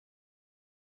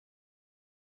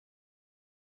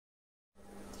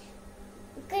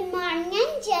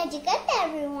morning, Jajikat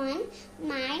everyone.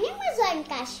 My name is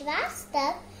Varnika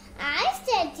Shriwastav. I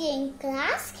study in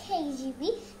class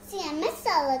KGB, CMS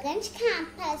Aliganj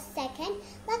campus 2nd,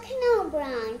 Lucknow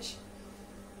branch.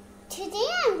 Today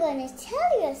I'm going to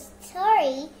tell you a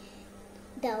story,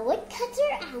 The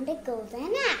Woodcutter and the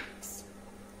Golden Axe.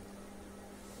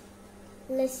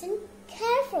 Listen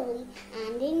carefully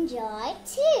and enjoy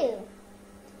too.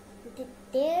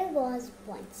 There was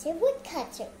once a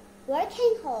woodcutter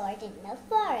working hard in the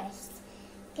forest,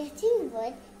 getting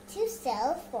wood to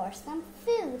sell for some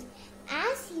food.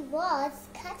 As he was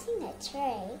cutting a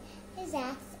tree, his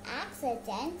axe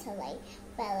accidentally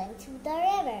fell into the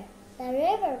river. The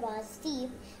river was deep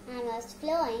and was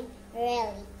flowing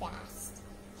really fast.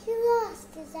 He lost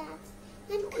his axe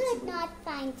and could not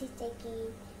find it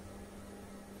again.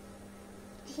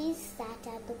 He sat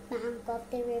at the bank of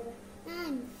the river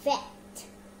and wept.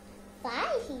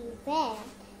 While he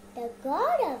wept, the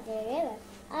god of the river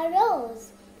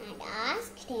arose and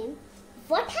asked him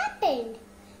what happened.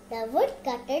 The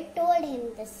woodcutter told him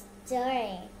the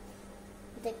story.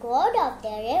 The god of the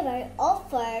river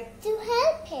offered to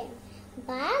help him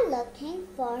by looking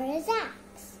for his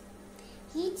axe.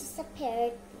 He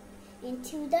disappeared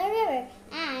into the river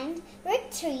and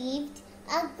retrieved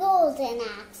a golden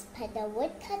axe, but the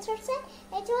woodcutter said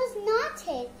it was not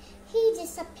his. He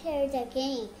disappeared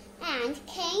again and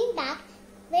came back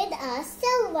with a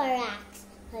silver axe,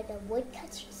 but the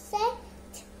woodcutter said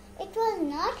it was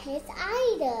not his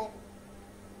either.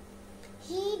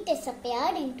 He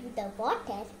disappeared into the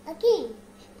water again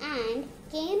and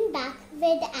came back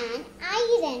with an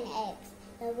iron axe.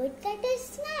 The woodcutter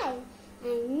smiled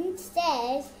and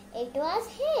says it was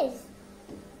his.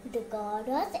 The god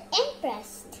was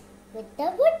impressed with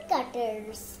the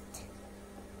woodcutter's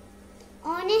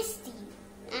honesty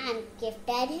and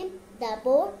gifted him the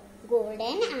both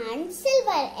golden and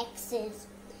silver axes.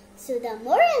 So the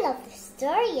moral of the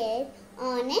story is,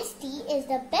 honesty is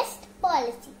the best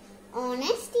policy.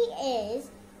 Honesty is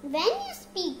when you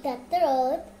speak the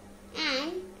truth and